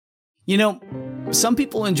You know, some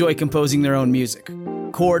people enjoy composing their own music,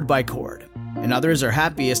 chord by chord, and others are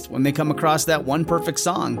happiest when they come across that one perfect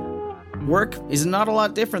song. Work is not a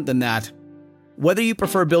lot different than that. Whether you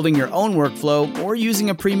prefer building your own workflow or using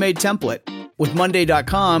a pre-made template, with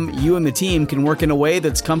Monday.com, you and the team can work in a way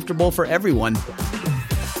that's comfortable for everyone.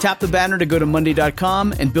 Tap the banner to go to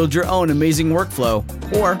Monday.com and build your own amazing workflow,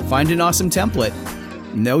 or find an awesome template.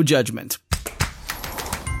 No judgment.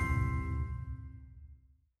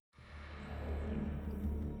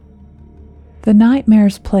 The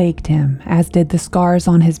nightmares plagued him, as did the scars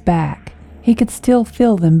on his back. He could still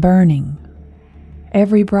feel them burning.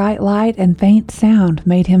 Every bright light and faint sound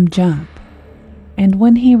made him jump. And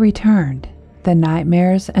when he returned, the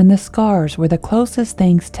nightmares and the scars were the closest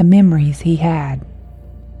things to memories he had.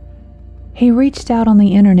 He reached out on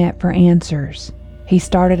the internet for answers. He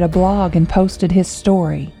started a blog and posted his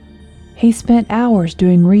story. He spent hours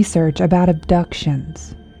doing research about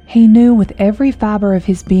abductions. He knew with every fiber of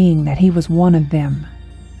his being that he was one of them,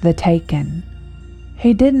 the Taken.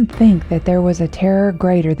 He didn't think that there was a terror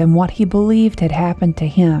greater than what he believed had happened to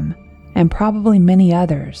him, and probably many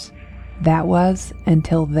others. That was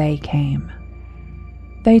until they came.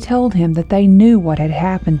 They told him that they knew what had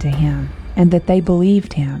happened to him, and that they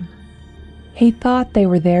believed him. He thought they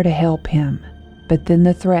were there to help him, but then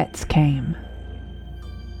the threats came.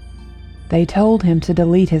 They told him to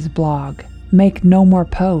delete his blog, make no more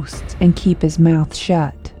posts, and keep his mouth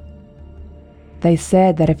shut. They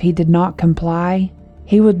said that if he did not comply,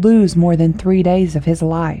 he would lose more than 3 days of his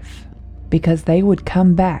life, because they would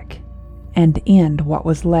come back and end what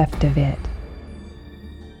was left of it.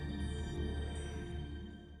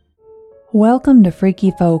 Welcome to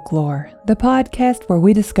Freaky Folklore, the podcast where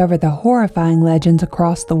we discover the horrifying legends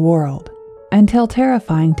across the world and tell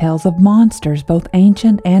terrifying tales of monsters both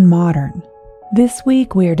ancient and modern. This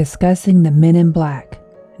week we are discussing the Men in Black,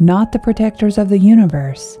 not the protectors of the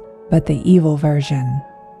universe, but the evil version.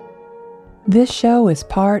 This show is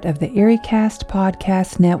part of the EerieCast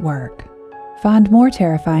podcast network. Find more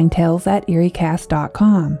terrifying tales at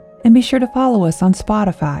EerieCast.com, and be sure to follow us on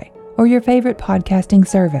Spotify or your favorite podcasting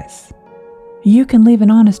service. You can leave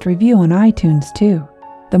an honest review on iTunes too.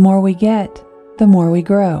 The more we get, the more we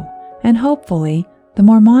grow, and hopefully, the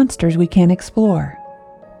more monsters we can explore.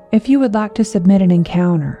 If you would like to submit an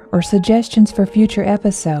encounter or suggestions for future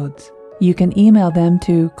episodes, you can email them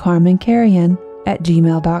to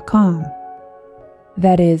carmancarrion@gmail.com.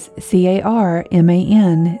 That is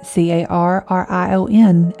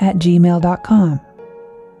carmancarrion@gmail.com.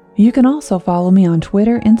 You can also follow me on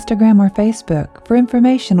Twitter, Instagram, or Facebook for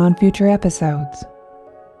information on future episodes.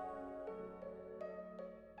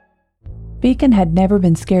 Beacon had never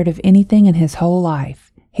been scared of anything in his whole life.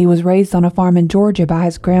 He was raised on a farm in Georgia by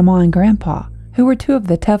his grandma and grandpa, who were two of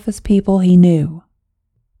the toughest people he knew.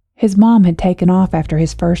 His mom had taken off after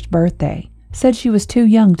his first birthday, said she was too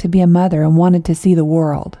young to be a mother and wanted to see the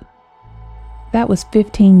world. That was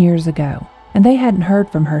 15 years ago, and they hadn't heard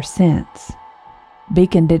from her since.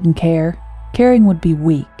 Beacon didn't care. Caring would be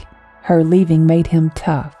weak. Her leaving made him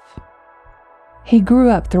tough. He grew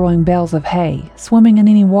up throwing bales of hay, swimming in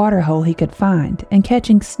any water hole he could find, and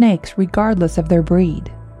catching snakes regardless of their breed.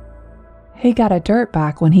 He got a dirt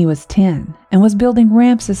bike when he was 10 and was building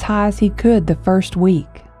ramps as high as he could the first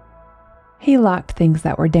week. He liked things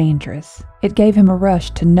that were dangerous. It gave him a rush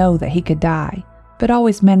to know that he could die, but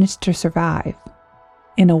always managed to survive.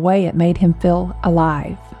 In a way, it made him feel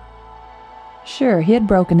alive. Sure, he had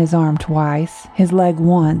broken his arm twice, his leg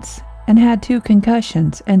once, and had 2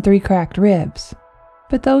 concussions and 3 cracked ribs,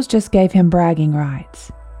 but those just gave him bragging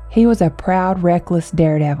rights. He was a proud, reckless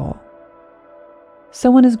daredevil. So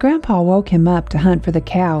when his grandpa woke him up to hunt for the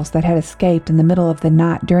cows that had escaped in the middle of the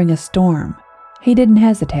night during a storm, he didn't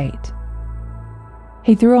hesitate.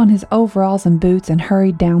 He threw on his overalls and boots and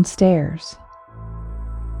hurried downstairs.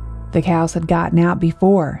 The cows had gotten out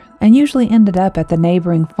before and usually ended up at the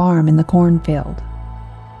neighboring farm in the cornfield.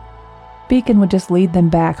 Beacon would just lead them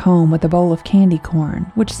back home with a bowl of candy corn,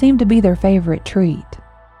 which seemed to be their favorite treat.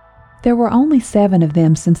 There were only 7 of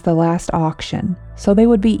them since the last auction, so they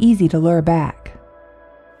would be easy to lure back.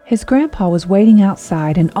 His grandpa was waiting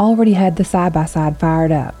outside and already had the side-by-side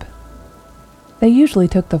fired up. They usually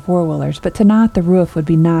took the four-wheelers, but tonight the roof would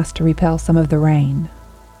be nice to repel some of the rain.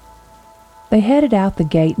 They headed out the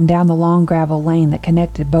gate and down the long gravel lane that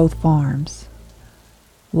connected both farms.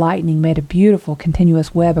 Lightning made a beautiful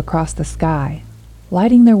continuous web across the sky,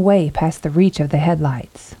 lighting their way past the reach of the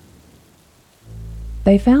headlights.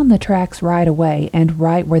 They found the tracks right away and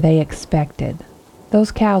right where they expected.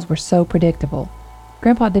 Those cows were so predictable.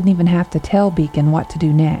 Grandpa didn't even have to tell Beacon what to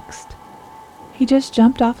do next. He just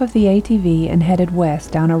jumped off of the ATV and headed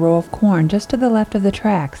west down a row of corn just to the left of the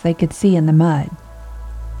tracks they could see in the mud.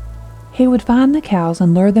 He would find the cows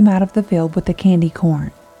and lure them out of the field with the candy corn.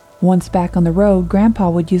 Once back on the road, Grandpa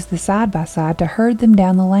would use the side-by-side to herd them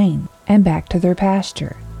down the lane and back to their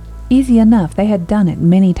pasture. Easy enough, they had done it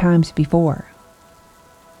many times before.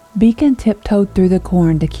 Beacon tiptoed through the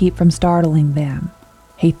corn to keep from startling them.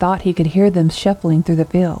 He thought he could hear them shuffling through the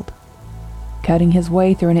field. Cutting his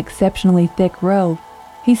way through an exceptionally thick row,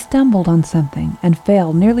 he stumbled on something and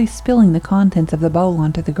fell, nearly spilling the contents of the bowl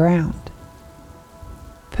onto the ground.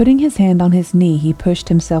 Putting his hand on his knee, he pushed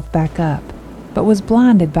himself back up, but was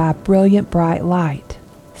blinded by a brilliant bright light,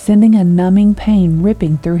 sending a numbing pain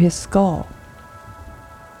ripping through his skull.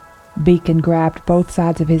 Beacon grabbed both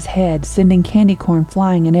sides of his head, sending candy corn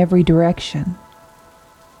flying in every direction.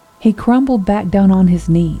 He crumbled back down on his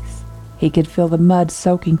knees. He could feel the mud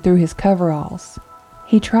soaking through his coveralls.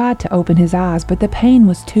 He tried to open his eyes, but the pain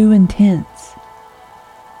was too intense.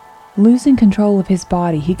 Losing control of his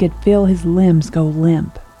body, he could feel his limbs go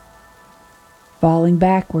limp. Falling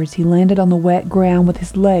backwards, he landed on the wet ground with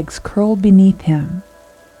his legs curled beneath him.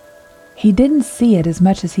 He didn't see it as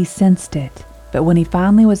much as he sensed it, but when he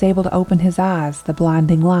finally was able to open his eyes, the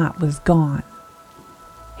blinding light was gone.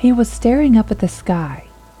 He was staring up at the sky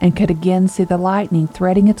and could again see the lightning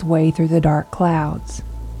threading its way through the dark clouds.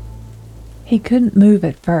 He couldn't move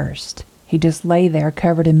at first. He just lay there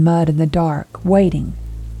covered in mud in the dark, waiting,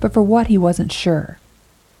 but for what he wasn't sure.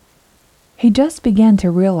 He just began to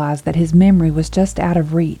realize that his memory was just out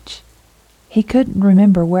of reach. He couldn't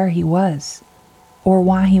remember where he was, or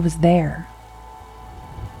why he was there.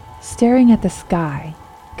 Staring at the sky,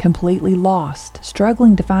 completely lost,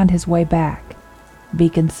 struggling to find his way back,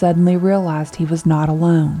 Beacon suddenly realized he was not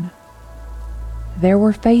alone. There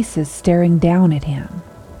were faces staring down at him.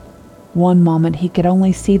 One moment he could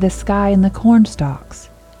only see the sky and the cornstalks,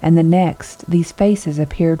 and the next these faces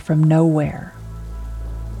appeared from nowhere.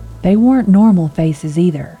 They weren't normal faces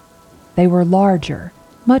either. They were larger,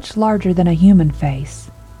 much larger than a human face,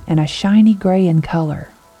 and a shiny gray in color.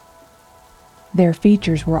 Their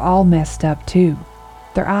features were all messed up too.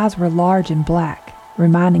 Their eyes were large and black,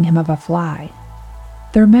 reminding him of a fly.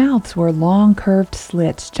 Their mouths were long curved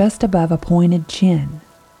slits just above a pointed chin.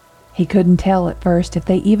 He couldn't tell at first if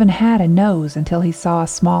they even had a nose until he saw a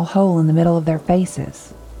small hole in the middle of their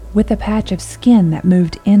faces, with a patch of skin that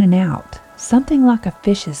moved in and out, something like a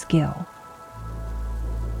fish's gill.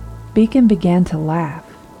 Beacon began to laugh,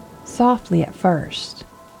 softly at first.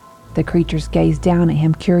 The creatures gazed down at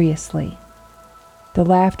him curiously. The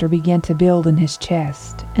laughter began to build in his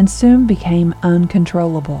chest and soon became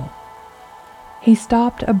uncontrollable. He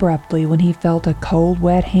stopped abruptly when he felt a cold,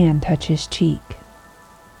 wet hand touch his cheek.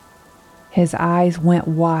 His eyes went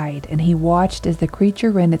wide and he watched as the creature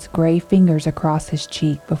ran its gray fingers across his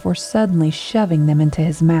cheek before suddenly shoving them into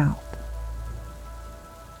his mouth.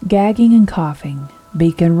 Gagging and coughing,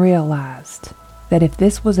 Beacon realized that if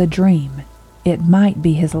this was a dream, it might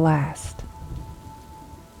be his last.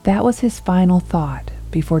 That was his final thought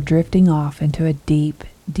before drifting off into a deep,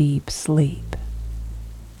 deep sleep.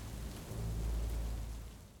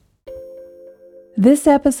 This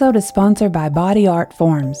episode is sponsored by Body Art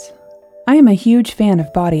Forms. I am a huge fan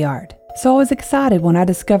of body art, so I was excited when I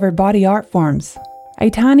discovered Body Art Forms,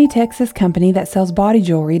 a tiny Texas company that sells body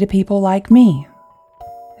jewelry to people like me.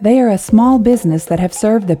 They are a small business that have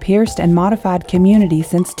served the pierced and modified community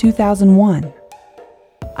since 2001.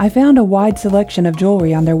 I found a wide selection of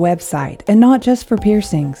jewelry on their website, and not just for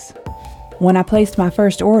piercings. When I placed my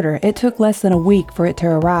first order, it took less than a week for it to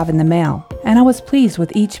arrive in the mail, and I was pleased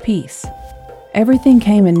with each piece. Everything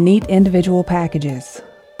came in neat individual packages.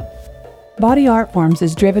 Body Art Forms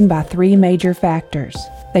is driven by 3 major factors.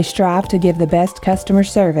 They strive to give the best customer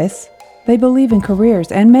service, they believe in careers,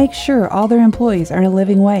 and make sure all their employees earn a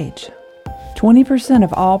living wage. 20%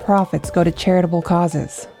 of all profits go to charitable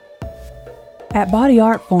causes. At Body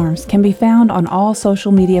Art Forms can be found on all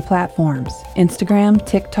social media platforms, Instagram,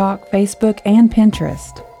 TikTok, Facebook, and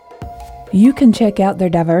Pinterest. You can check out their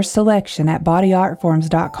diverse selection at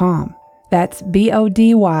bodyartforms.com. That's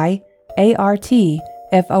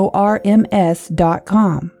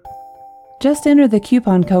BODYARTFORMS.com. Just enter the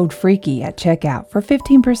coupon code FREAKY at checkout for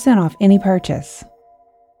 15% off any purchase.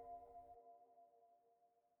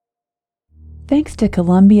 Thanks to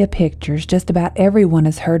Columbia Pictures, just about everyone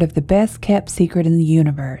has heard of the best-kept secret in the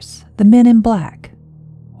universe, the Men in Black.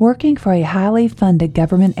 Working for a highly funded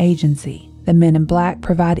government agency, the Men in Black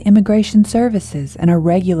provide immigration services and are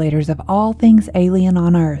regulators of all things alien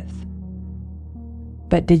on Earth.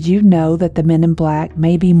 But did you know that the Men in Black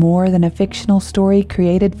may be more than a fictional story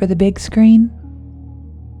created for the big screen?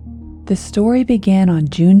 The story began on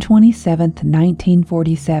June 27,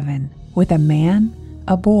 1947, with a man,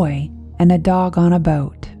 a boy, and a dog on a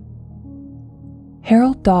boat.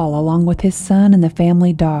 Harold Dahl, along with his son and the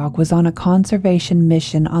family dog, was on a conservation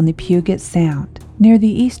mission on the Puget Sound, near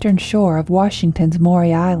the eastern shore of Washington's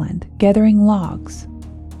Maury Island, gathering logs,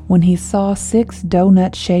 when he saw 6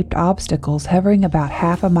 donut-shaped obstacles hovering about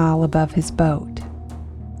half a mile above his boat.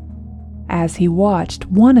 As he watched,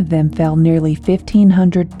 one of them fell nearly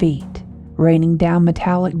 1,500 feet, raining down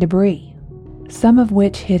metallic debris, some of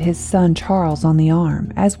which hit his son Charles on the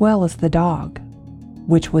arm, as well as the dog,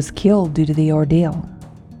 which was killed due to the ordeal.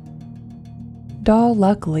 Dahl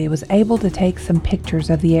luckily was able to take some pictures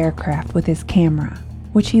of the aircraft with his camera,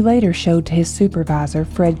 which he later showed to his supervisor,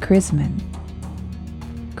 Fred Krisman.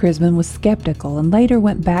 Krisman was skeptical and later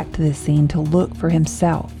went back to the scene to look for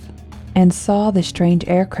himself, and saw the strange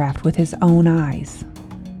aircraft with his own eyes.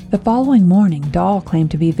 The following morning, Dahl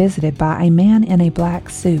claimed to be visited by a man in a black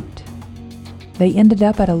suit. They ended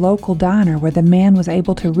up at a local diner where the man was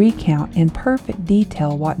able to recount in perfect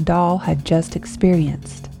detail what Dahl had just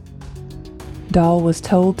experienced. Dahl was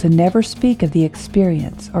told to never speak of the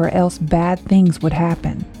experience or else bad things would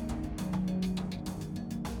happen.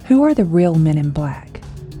 Who are the real Men in Black?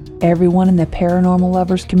 Everyone in the paranormal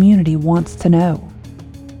lovers community wants to know.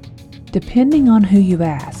 Depending on who you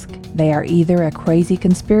ask, they are either a crazy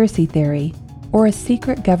conspiracy theory or a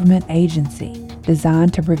secret government agency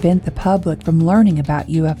designed to prevent the public from learning about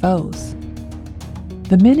UFOs.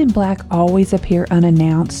 The Men in Black always appear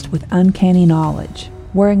unannounced with uncanny knowledge,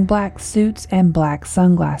 wearing black suits and black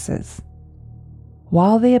sunglasses.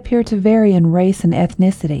 While they appear to vary in race and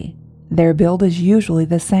ethnicity, their build is usually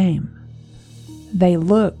the same. They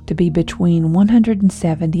look to be between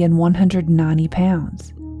 170 and 190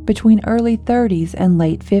 pounds, between early 30s and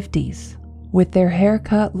late 50s, with their hair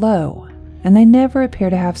cut low, and they never appear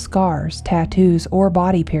to have scars, tattoos, or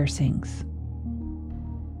body piercings.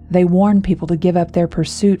 They warn people to give up their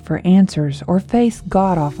pursuit for answers or face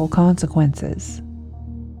god-awful consequences.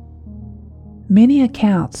 Many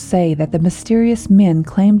accounts say that the mysterious men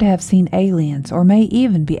claim to have seen aliens or may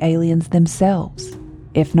even be aliens themselves,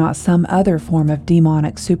 if not some other form of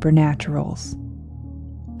demonic supernaturals.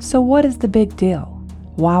 So what is the big deal?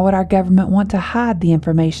 Why would our government want to hide the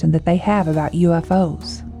information that they have about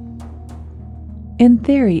UFOs? In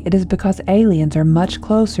theory, it is because aliens are much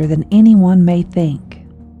closer than anyone may think.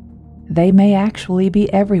 They may actually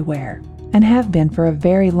be everywhere, and have been for a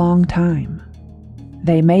very long time.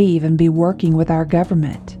 They may even be working with our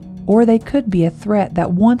government, or they could be a threat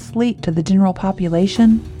that once leaked to the general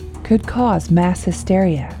population could cause mass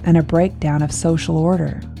hysteria and a breakdown of social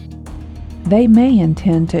order. They may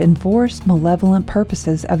intend to enforce malevolent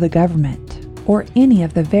purposes of the government or any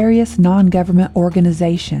of the various non-government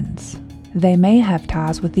organizations. They may have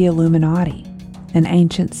ties with the Illuminati, an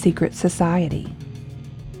ancient secret society.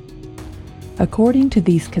 According to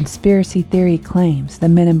these conspiracy theory claims, the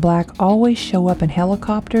Men in Black always show up in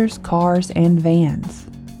helicopters, cars, and vans,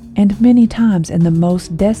 and many times in the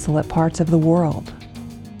most desolate parts of the world.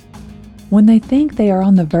 When they think they are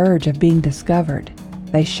on the verge of being discovered,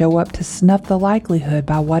 they show up to snuff the likelihood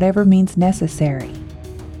by whatever means necessary,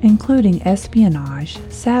 including espionage,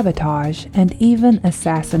 sabotage, and even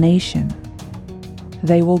assassination.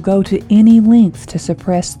 They will go to any lengths to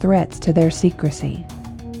suppress threats to their secrecy.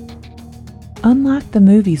 Unlike the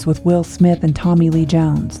movies with Will Smith and Tommy Lee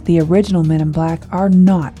Jones, the original Men in Black are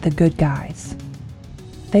not the good guys.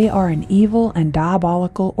 They are an evil and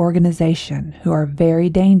diabolical organization who are very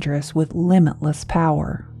dangerous with limitless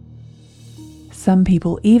power. Some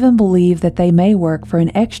people even believe that they may work for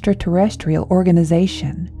an extraterrestrial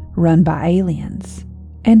organization run by aliens,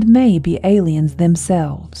 and may be aliens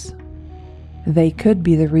themselves. They could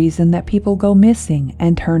be the reason that people go missing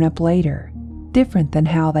and turn up later, different than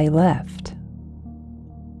how they left.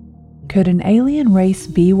 Could an alien race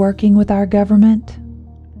be working with our government?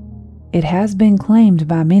 It has been claimed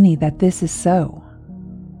by many that this is so.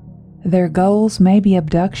 Their goals may be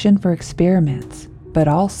abduction for experiments, but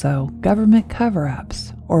also government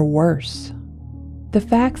cover-ups, or worse. The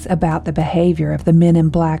facts about the behavior of the Men in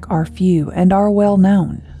Black are few and are well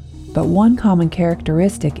known, but one common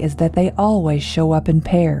characteristic is that they always show up in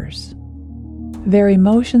pairs. Their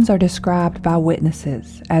emotions are described by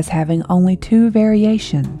witnesses as having only 2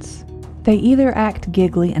 variations. They either act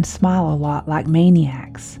giggly and smile a lot like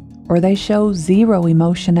maniacs, or they show 0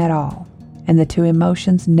 emotion at all, and the 2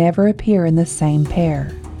 emotions never appear in the same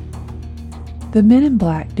pair. The Men in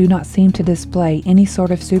Black do not seem to display any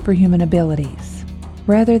sort of superhuman abilities.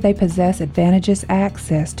 Rather, they possess advantageous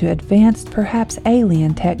access to advanced, perhaps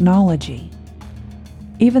alien technology.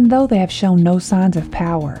 Even though they have shown no signs of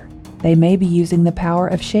power, they may be using the power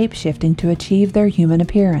of shape-shifting to achieve their human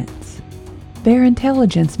appearance. Their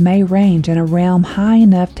intelligence may range in a realm high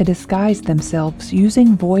enough to disguise themselves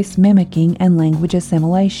using voice mimicking and language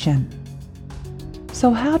assimilation.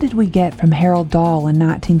 So how did we get from Harold Dahl in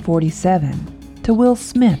 1947 to Will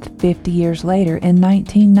Smith 50 years later in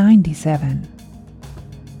 1997?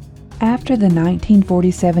 After the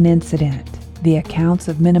 1947 incident, the accounts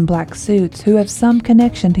of men in black suits who have some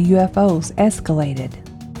connection to UFOs escalated.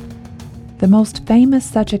 The most famous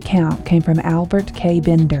such account came from Albert K.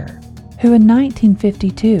 Bender, who in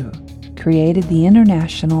 1952 created the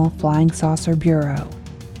International Flying Saucer Bureau.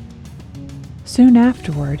 Soon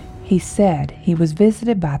afterward, he said he was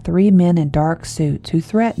visited by 3 men in dark suits who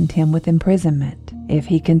threatened him with imprisonment if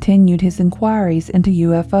he continued his inquiries into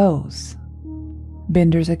UFOs.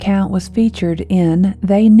 Bender's account was featured in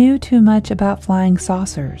They Knew Too Much About Flying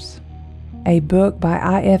Saucers, a book by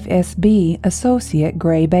IFSB associate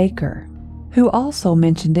Gray Baker, who also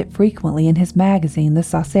mentioned it frequently in his magazine The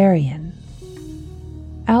Saucerian.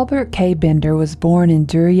 Albert K. Bender was born in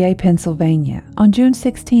Duryea, Pennsylvania on June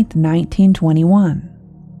 16, 1921.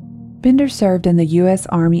 Bender served in the U.S.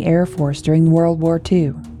 Army Air Force during World War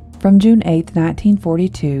II, from June 8,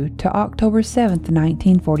 1942 to October 7,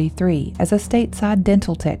 1943 as a stateside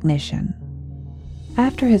dental technician.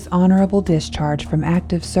 After his honorable discharge from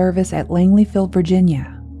active service at Langley Field,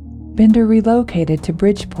 Virginia, Bender relocated to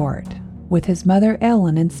Bridgeport with his mother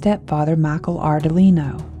Ellen and stepfather Michael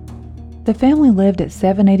Ardolino. The family lived at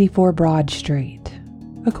 784 Broad Street.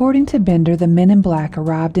 According to Bender, the Men in Black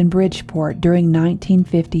arrived in Bridgeport during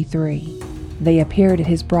 1953. They appeared at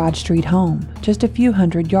his Broad Street home, just a few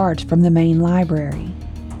hundred yards from the main library.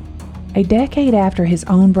 A decade after his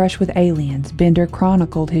own brush with aliens, Bender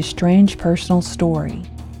chronicled his strange personal story.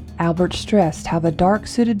 Albert stressed how the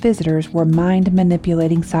dark-suited visitors were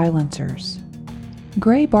mind-manipulating silencers.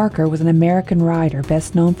 Gray Barker was an American writer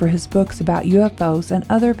best known for his books about UFOs and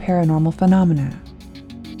other paranormal phenomena.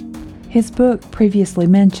 His book, previously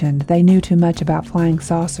mentioned, They Knew Too Much About Flying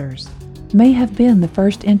Saucers, may have been the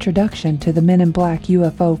first introduction to the Men in Black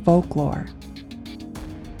UFO folklore.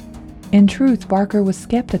 In truth, Barker was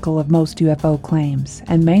skeptical of most UFO claims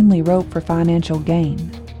and mainly wrote for financial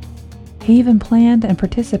gain. He even planned and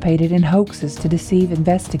participated in hoaxes to deceive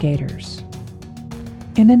investigators.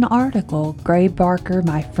 In an article, Gray Barker,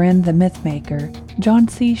 My Friend the Mythmaker, John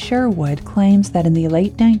C. Sherwood claims that in the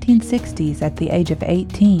late 1960s, at the age of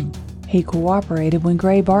 18, he cooperated when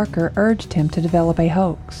Gray Barker urged him to develop a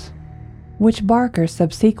hoax, which Barker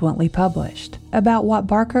subsequently published, about what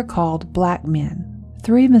Barker called black men,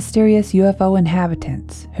 3 mysterious UFO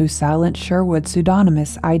inhabitants who silenced Sherwood's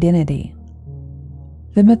pseudonymous identity.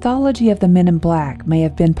 The mythology of the Men in Black may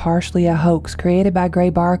have been partially a hoax created by Gray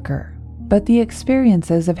Barker, but the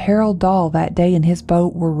experiences of Harold Dahl that day in his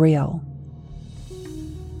boat were real.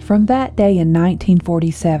 From that day in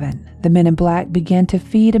 1947, the Men in Black began to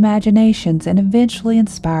feed imaginations and eventually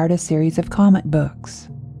inspired a series of comic books.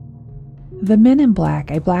 The Men in Black,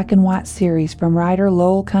 a black and white series from writer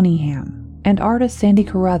Lowell Cunningham and artist Sandy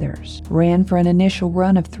Carruthers, ran for an initial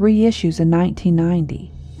run of 3 issues in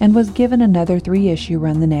 1990 and was given another 3-issue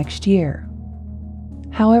run the next year.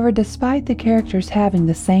 However, despite the characters having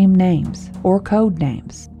the same names, or code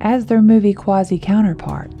names, as their movie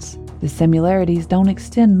quasi-counterparts, the similarities don't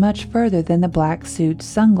extend much further than the black suits,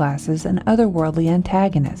 sunglasses, and otherworldly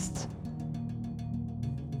antagonists.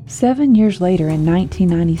 7 years later, in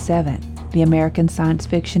 1997, the American science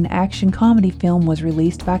fiction action comedy film was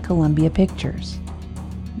released by Columbia Pictures.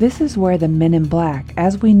 This is where the Men in Black,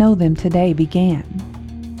 as we know them today, began.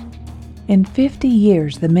 In 50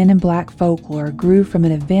 years, the Men in Black folklore grew from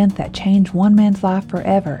an event that changed one man's life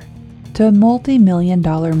forever to a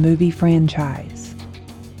multi-million-dollar movie franchise.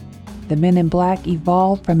 The Men in Black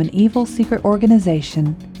evolved from an evil secret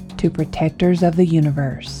organization to protectors of the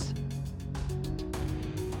universe.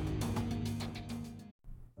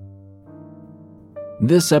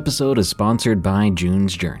 This episode is sponsored by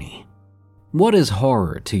June's Journey. What is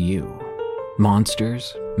horror to you?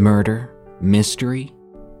 Monsters? Murder? Mystery?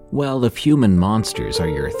 Well, if human monsters are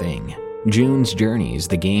your thing, June's Journey is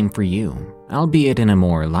the game for you, albeit in a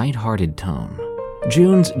more lighthearted tone.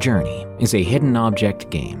 June's Journey is a hidden object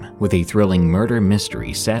game with a thrilling murder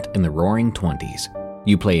mystery set in the roaring 20s.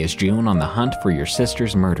 You play as June on the hunt for your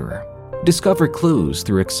sister's murderer. Discover clues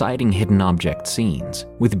through exciting hidden object scenes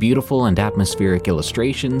with beautiful and atmospheric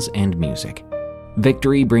illustrations and music.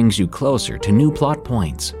 Victory brings you closer to new plot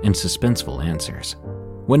points and suspenseful answers.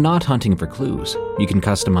 When not hunting for clues, you can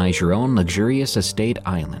customize your own luxurious estate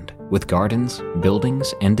island with gardens,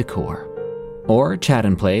 buildings, and decor. Or chat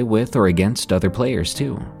and play with or against other players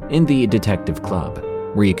too, in the Detective Club,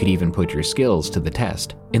 where you could even put your skills to the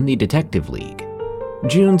test in the Detective League.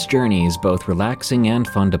 June's Journey is both relaxing and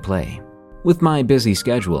fun to play. With my busy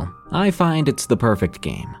schedule, I find it's the perfect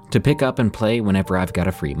game to pick up and play whenever I've got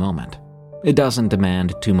a free moment. It doesn't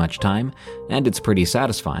demand too much time, and it's pretty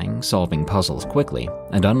satisfying solving puzzles quickly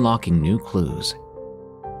and unlocking new clues.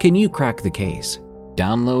 Can you crack the case?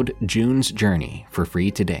 Download June's Journey for free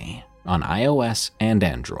today on iOS and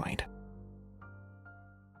Android.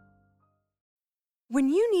 When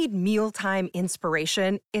you need mealtime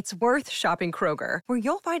inspiration, it's worth shopping Kroger, where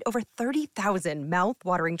you'll find over 30,000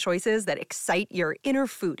 mouth-watering choices that excite your inner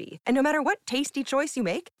foodie. And no matter what tasty choice you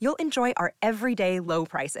make, you'll enjoy our everyday low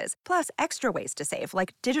prices, plus extra ways to save,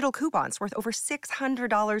 like digital coupons worth over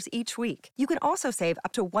 $600 each week. You can also save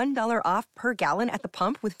up to $1 off per gallon at the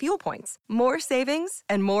pump with fuel points. More savings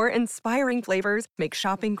and more inspiring flavors make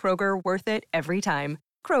shopping Kroger worth it every time.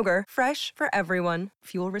 Kroger, fresh for everyone.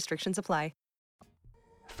 Fuel restrictions apply.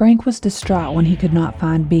 Frank was distraught when he could not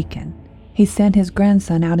find Beacon. He sent his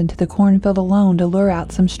grandson out into the cornfield alone to lure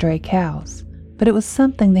out some stray cows, but it was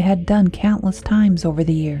something they had done countless times over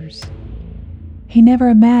the years. He never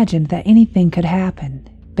imagined that anything could happen,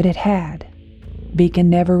 but it had. Beacon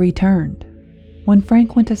never returned. When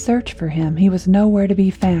Frank went to search for him, he was nowhere to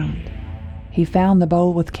be found. He found the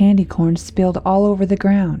bowl with candy corn spilled all over the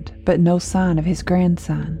ground, but no sign of his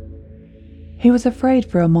grandson. He was afraid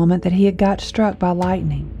for a moment that he had got struck by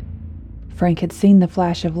lightning. Frank had seen the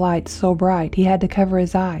flash of light so bright he had to cover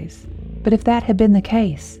his eyes, but if that had been the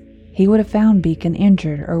case, he would have found Beacon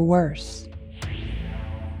injured or worse.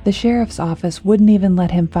 The sheriff's office wouldn't even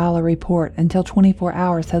let him file a report until 24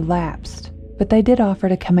 hours had lapsed, but they did offer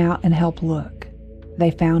to come out and help look.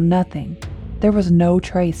 They found nothing. There was no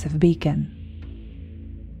trace of Beacon.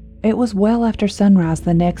 It was well after sunrise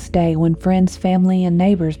the next day when friends, family, and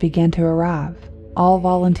neighbors began to arrive, all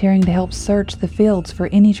volunteering to help search the fields for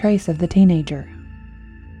any trace of the teenager.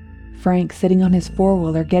 Frank, sitting on his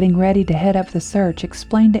four-wheeler getting ready to head up the search,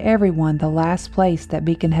 explained to everyone the last place that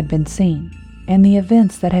Beacon had been seen and the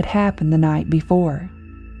events that had happened the night before.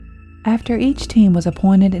 After each team was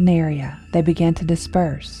appointed an area, they began to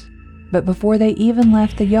disperse, but before they even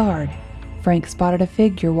left the yard, Frank spotted a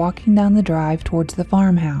figure walking down the drive towards the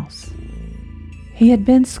farmhouse. He had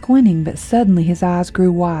been squinting, but suddenly his eyes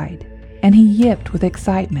grew wide, and he yipped with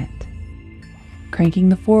excitement. Cranking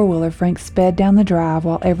the four-wheeler, Frank sped down the drive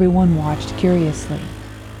while everyone watched curiously.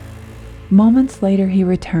 Moments later he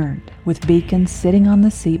returned, with Beacon sitting on the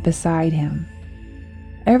seat beside him.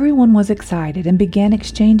 Everyone was excited and began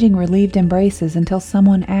exchanging relieved embraces until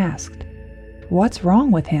someone asked, "What's wrong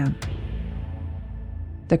with him?"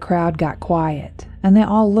 The crowd got quiet, and they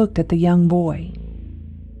all looked at the young boy.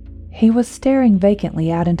 He was staring vacantly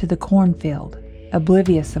out into the cornfield,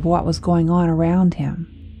 oblivious of what was going on around him.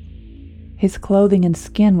 His clothing and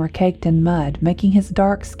skin were caked in mud, making his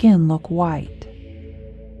dark skin look white.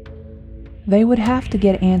 They would have to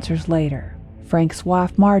get answers later. Frank's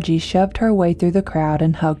wife Margie shoved her way through the crowd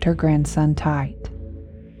and hugged her grandson tight.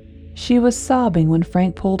 She was sobbing when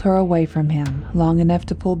Frank pulled her away from him, long enough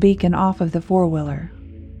to pull Beacon off of the four-wheeler.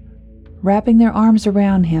 Wrapping their arms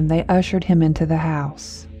around him, they ushered him into the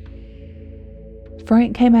house.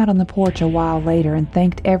 Frank came out on the porch a while later and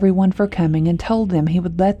thanked everyone for coming and told them he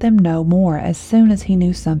would let them know more as soon as he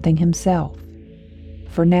knew something himself.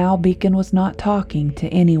 For now, Beacon was not talking to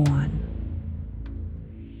anyone.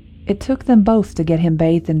 It took them both to get him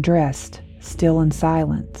bathed and dressed, still in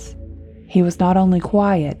silence. He was not only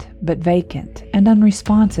quiet, but vacant and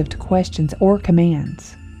unresponsive to questions or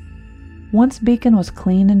commands. Once Beacon was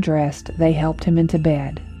clean and dressed, they helped him into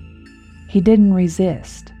bed. He didn't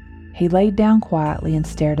resist. He laid down quietly and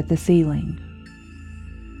stared at the ceiling.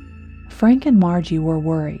 Frank and Margie were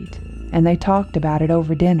worried, and they talked about it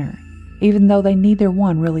over dinner, even though they neither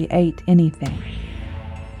one really ate anything.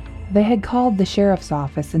 They had called the sheriff's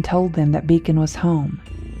office and told them that Beacon was home,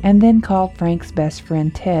 and then called Frank's best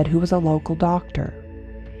friend Ted, who was a local doctor.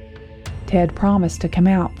 Ted promised to come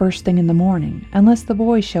out first thing in the morning unless the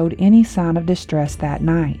boy showed any sign of distress that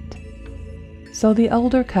night. So the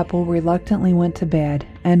older couple reluctantly went to bed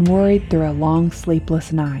and worried through a long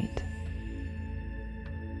sleepless night.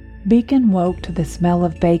 Beacon woke to the smell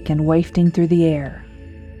of bacon wafting through the air.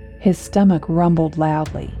 His stomach rumbled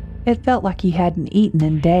loudly. It felt like he hadn't eaten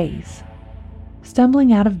in days.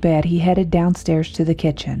 Stumbling out of bed, he headed downstairs to the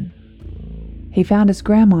kitchen. He found his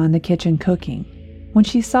grandma in the kitchen cooking. When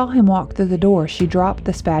she saw him walk through the door, she dropped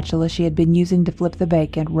the spatula she had been using to flip the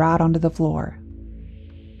bacon right onto the floor.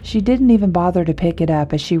 She didn't even bother to pick it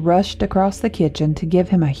up as she rushed across the kitchen to give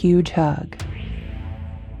him a huge hug.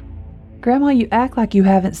 "Grandma, you act like you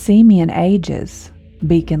haven't seen me in ages,"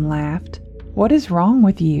 Beacon laughed. What is wrong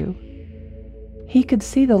with you?" He could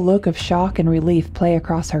see the look of shock and relief play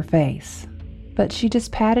across her face, but she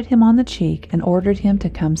just patted him on the cheek and ordered him to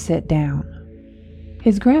come sit down.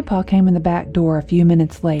 His grandpa came in the back door a few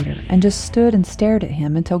minutes later and just stood and stared at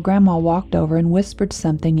him until Grandma walked over and whispered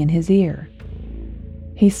something in his ear.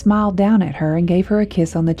 He smiled down at her and gave her a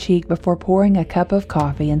kiss on the cheek before pouring a cup of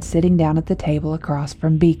coffee and sitting down at the table across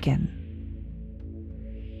from Beacon.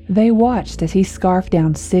 They watched as he scarfed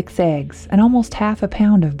down 6 eggs and almost half a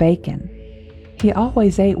pound of bacon. He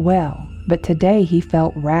always ate well, but today he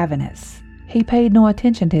felt ravenous. He paid no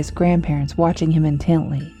attention to his grandparents watching him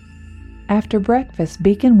intently. After breakfast,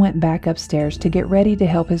 Beacon went back upstairs to get ready to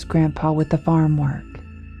help his grandpa with the farm work.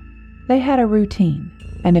 They had a routine,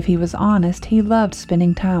 and if he was honest, he loved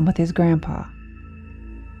spending time with his grandpa.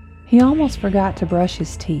 He almost forgot to brush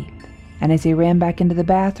his teeth, and as he ran back into the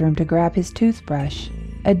bathroom to grab his toothbrush,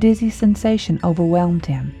 a dizzy sensation overwhelmed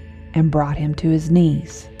him and brought him to his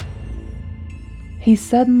knees. He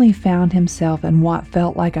suddenly found himself in what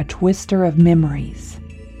felt like a twister of memories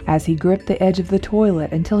as he gripped the edge of the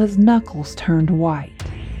toilet until his knuckles turned white.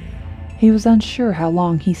 He was unsure how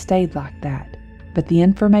long he stayed like that, but the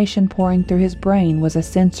information pouring through his brain was a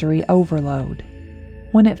sensory overload.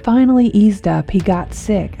 When it finally eased up, he got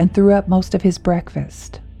sick and threw up most of his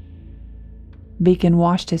breakfast. Beacon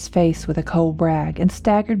washed his face with a cold rag and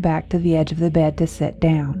staggered back to the edge of the bed to sit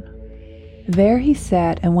down. There he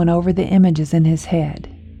sat and went over the images in his head.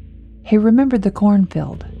 He remembered the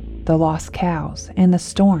cornfield, the lost cows, and the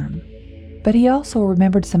storm, but he also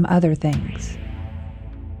remembered some other things.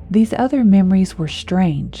 These other memories were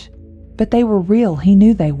strange, but they were real. He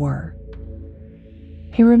knew they were.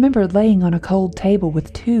 He remembered laying on a cold table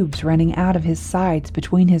with tubes running out of his sides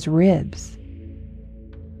between his ribs.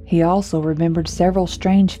 He also remembered several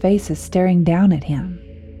strange faces staring down at him.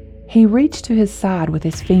 He reached to his side with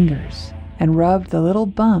his fingers and rubbed the little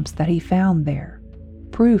bumps that he found there,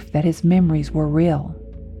 proof that his memories were real.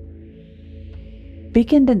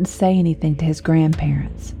 Beacon didn't say anything to his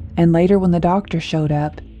grandparents, and later when the doctor showed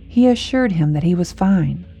up, he assured him that he was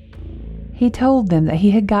fine. He told them that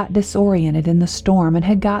he had got disoriented in the storm and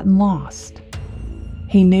had gotten lost.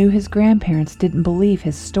 He knew his grandparents didn't believe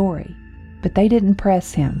his story, but they didn't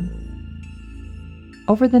press him.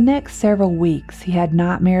 Over the next several weeks, he had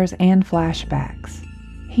nightmares and flashbacks.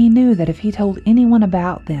 He knew that if he told anyone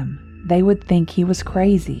about them, they would think he was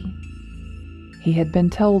crazy. He had been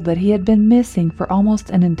told that he had been missing for almost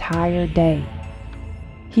an entire day.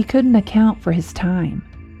 He couldn't account for his time.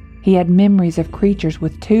 He had memories of creatures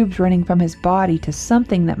with tubes running from his body to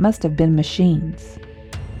something that must have been machines.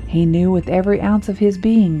 He knew with every ounce of his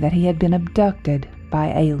being that he had been abducted by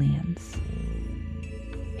aliens.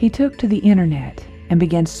 He took to the internet and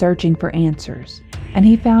began searching for answers, and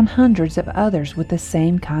he found hundreds of others with the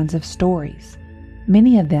same kinds of stories,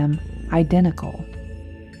 many of them identical.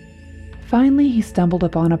 Finally, he stumbled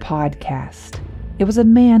upon a podcast. It was a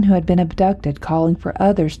man who had been abducted calling for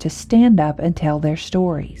others to stand up and tell their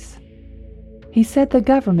stories. He said the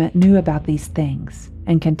government knew about these things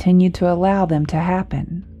and continued to allow them to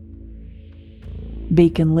happen.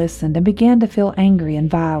 Beacon listened and began to feel angry and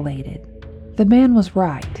violated. The man was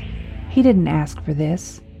right. He didn't ask for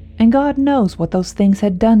this, and God knows what those things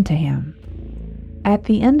had done to him. At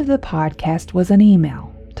the end of the podcast was an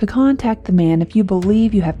email to contact the man if you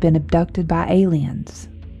believe you have been abducted by aliens.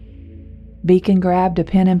 Beacon grabbed a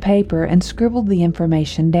pen and paper and scribbled the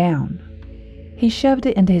information down. He shoved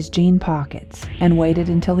it into his jean pockets and waited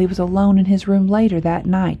until he was alone in his room later that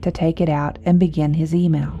night to take it out and begin his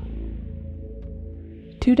email.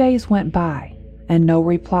 2 days went by, and no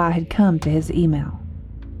reply had come to his email.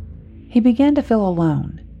 He began to feel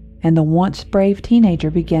alone, and the once brave teenager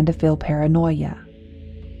began to feel paranoia.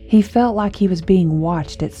 He felt like he was being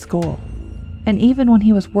watched at school, and even when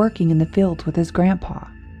he was working in the fields with his grandpa.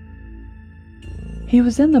 He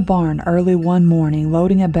was in the barn early one morning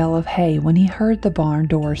loading a bale of hay when he heard the barn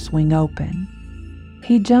door swing open.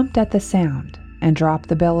 He jumped at the sound and dropped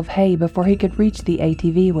the bale of hay before he could reach the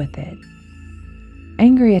ATV with it.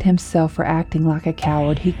 Angry at himself for acting like a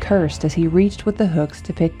coward, he cursed as he reached with the hooks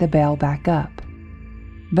to pick the bale back up.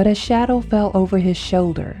 But a shadow fell over his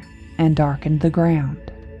shoulder and darkened the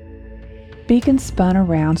ground. Beacon spun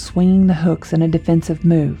around, swinging the hooks in a defensive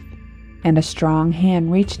move, and a strong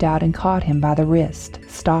hand reached out and caught him by the wrist,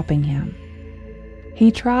 stopping him.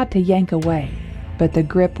 He tried to yank away, but the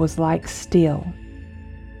grip was like steel.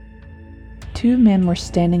 2 men were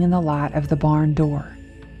standing in the light of the barn door.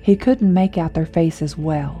 He couldn't make out their faces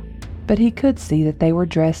well, but he could see that they were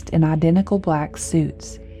dressed in identical black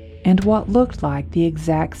suits and what looked like the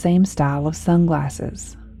exact same style of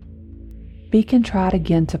sunglasses. Beacon tried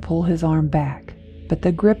again to pull his arm back, but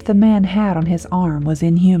the grip the man had on his arm was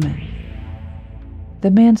inhuman.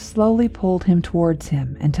 The man slowly pulled him towards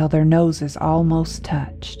him until their noses almost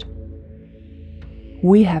touched.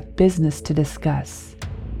 "We have business to discuss.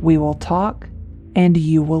 We will talk, and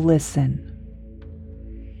you will listen."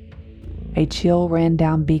 A chill ran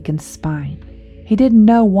down Beacon's spine. He didn't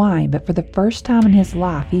know why, but for the first time in his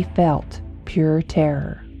life he felt pure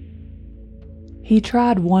terror. He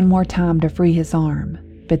tried one more time to free his arm,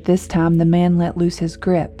 but this time the man let loose his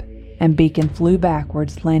grip, and Beacon flew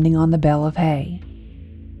backwards, landing on the bale of hay.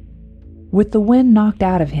 With the wind knocked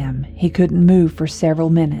out of him, he couldn't move for several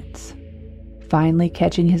minutes. Finally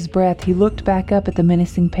catching his breath, he looked back up at the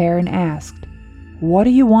menacing pair and asked, "What do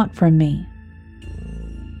you want from me?"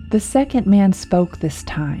 The second man spoke this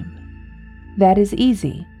time. "That is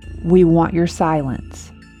easy. We want your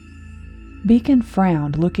silence." Beacon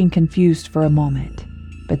frowned, looking confused for a moment,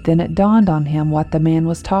 but then it dawned on him what the man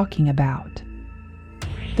was talking about.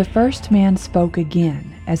 The first man spoke again,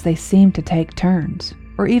 as they seemed to take turns,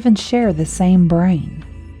 or even share the same brain.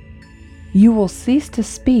 "You will cease to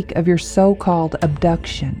speak of your so-called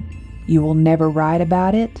abduction. You will never write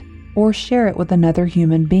about it or share it with another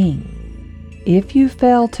human being. If you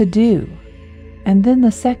fail to do..." And then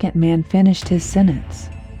the second man finished his sentence.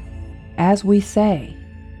 "As we say,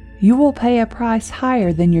 you will pay a price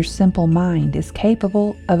higher than your simple mind is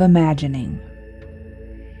capable of imagining."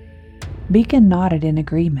 Beacon nodded in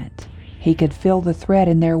agreement. He could feel the threat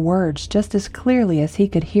in their words just as clearly as he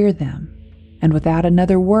could hear them, and without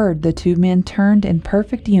another word the two men turned in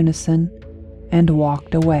perfect unison and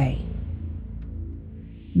walked away.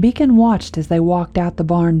 Beacon watched as they walked out the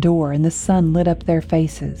barn door and the sun lit up their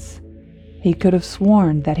faces. He could have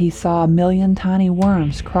sworn that he saw a million tiny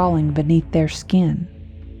worms crawling beneath their skin.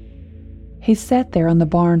 He sat there on the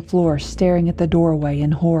barn floor staring at the doorway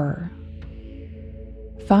in horror.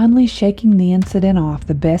 Finally shaking the incident off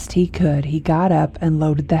the best he could, he got up and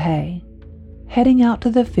loaded the hay. Heading out to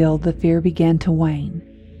the field, the fear began to wane.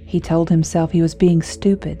 He told himself he was being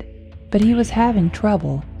stupid, but he was having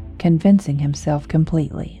trouble convincing himself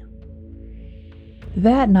completely.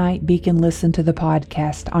 That night, Beacon listened to the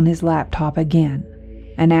podcast on his laptop again,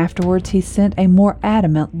 and afterwards he sent a more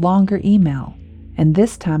adamant, longer email, and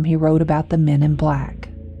this time he wrote about the men in black.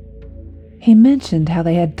 He mentioned how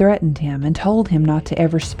they had threatened him and told him not to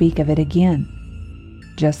ever speak of it again.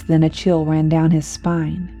 Just then a chill ran down his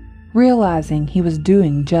spine, realizing he was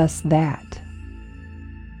doing just that.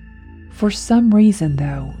 For some reason,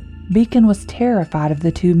 though, Beacon was terrified of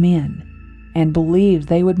the two men and believed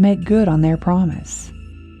they would make good on their promise.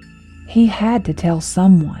 He had to tell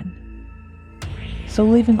someone. So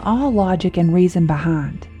leaving all logic and reason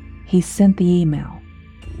behind, he sent the email.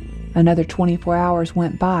 Another 24 hours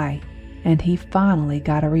went by, and he finally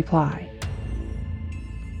got a reply.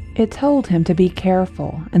 It told him to be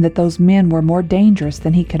careful and that those men were more dangerous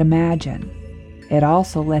than he could imagine. It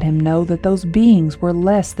also let him know that those beings were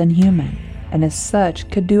less than human, and as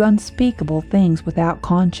such could do unspeakable things without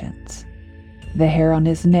conscience. The hair on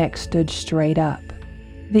his neck stood straight up.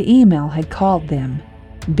 The email had called them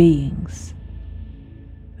beings.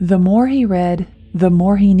 The more he read, the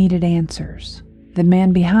more he needed answers. The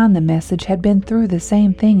man behind the message had been through the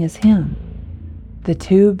same thing as him. The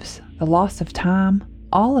tubes, the loss of time,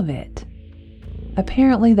 all of it.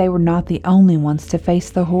 Apparently they were not the only ones to face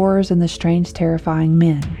the horrors and the strange, terrifying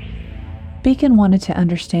men. Beacon wanted to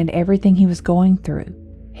understand everything he was going through.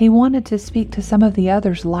 He wanted to speak to some of the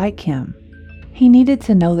others like him. He needed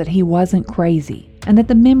to know that he wasn't crazy and that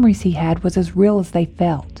the memories he had was as real as they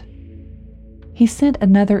felt. He sent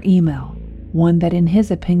another email, one that in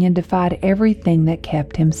his opinion defied everything that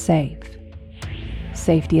kept him safe.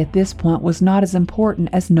 Safety at this point was not as important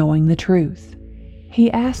as knowing the truth. He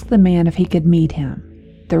asked the man if he could meet him.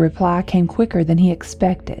 The reply came quicker than he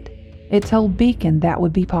expected. It told Beacon that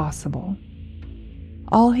would be possible.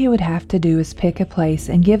 All he would have to do is pick a place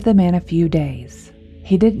and give the man a few days.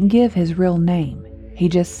 He didn't give his real name. He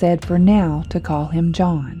just said for now to call him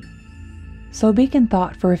John. So Beacon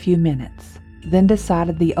thought for a few minutes, then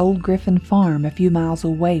decided the old Griffin farm a few miles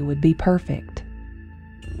away would be perfect.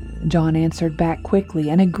 John answered back quickly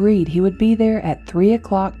and agreed he would be there at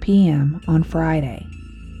 3:00 p.m. on Friday.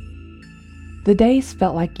 The days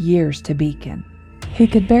felt like years to Beacon. He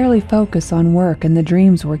could barely focus on work and the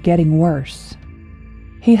dreams were getting worse.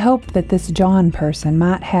 He hoped that this John person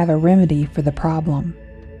might have a remedy for the problem.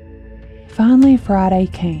 Finally, Friday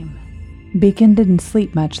came. Beacon didn't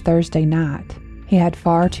sleep much Thursday night. He had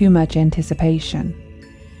far too much anticipation.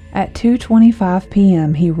 At 2:25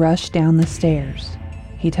 p.m., he rushed down the stairs.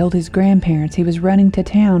 He told his grandparents he was running to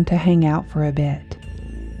town to hang out for a bit.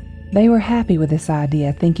 They were happy with this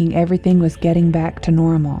idea, thinking everything was getting back to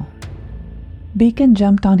normal. Beacon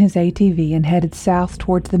jumped on his ATV and headed south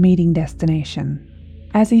towards the meeting destination.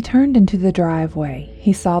 As he turned into the driveway,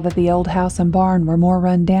 he saw that the old house and barn were more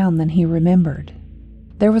run down than he remembered.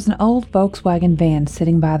 There was an old Volkswagen van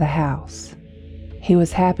sitting by the house. He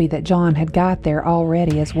was happy that John had got there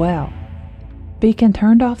already as well. Beacon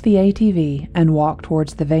turned off the ATV and walked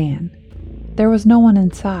towards the van. There was no one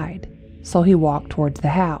inside, so he walked towards the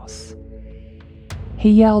house.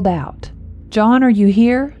 He yelled out, "John, are you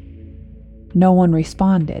here?" No one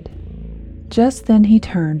responded. Just then he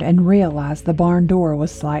turned and realized the barn door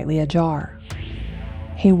was slightly ajar.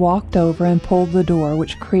 He walked over and pulled the door,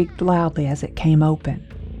 which creaked loudly as it came open.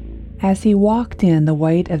 As he walked in, the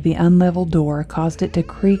weight of the unleveled door caused it to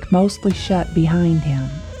creak mostly shut behind him.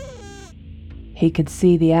 He could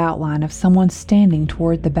see the outline of someone standing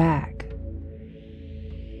toward the back.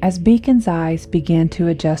 As Beacon's eyes began to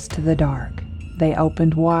adjust to the dark, they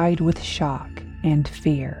opened wide with shock and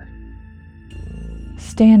fear.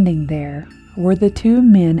 Standing there were the two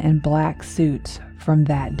men in black suits from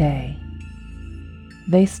that day.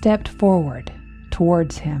 They stepped forward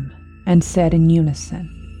towards him and said in unison,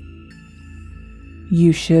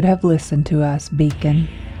 "You should have listened to us, Beacon."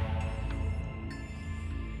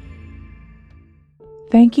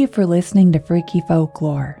 Thank you for listening to Freaky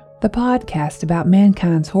Folklore, the podcast about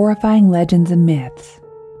mankind's horrifying legends and myths.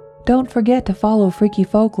 Don't forget to follow Freaky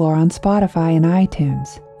Folklore on Spotify and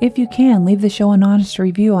iTunes. If you can, leave the show an honest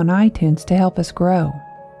review on iTunes to help us grow.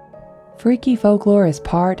 Freaky Folklore is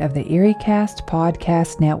part of the EerieCast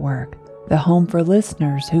Podcast Network, the home for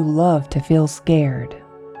listeners who love to feel scared.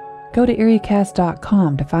 Go to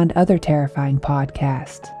EerieCast.com to find other terrifying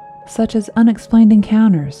podcasts, such as Unexplained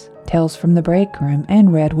Encounters, Tales from the Break Room,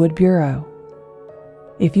 and Redwood Bureau.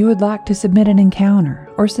 If you would like to submit an encounter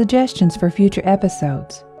or suggestions for future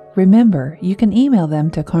episodes, remember you can email them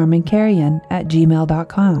to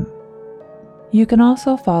carmencarrion@gmail.com. You can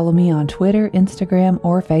also follow me on Twitter, Instagram,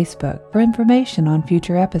 or Facebook for information on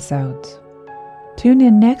future episodes. Tune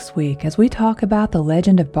in next week as we talk about the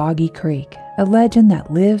legend of Boggy Creek, a legend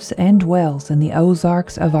that lives and dwells in the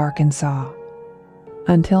Ozarks of Arkansas.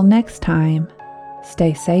 Until next time,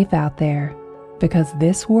 stay safe out there, because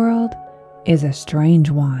this world is a strange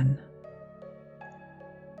one.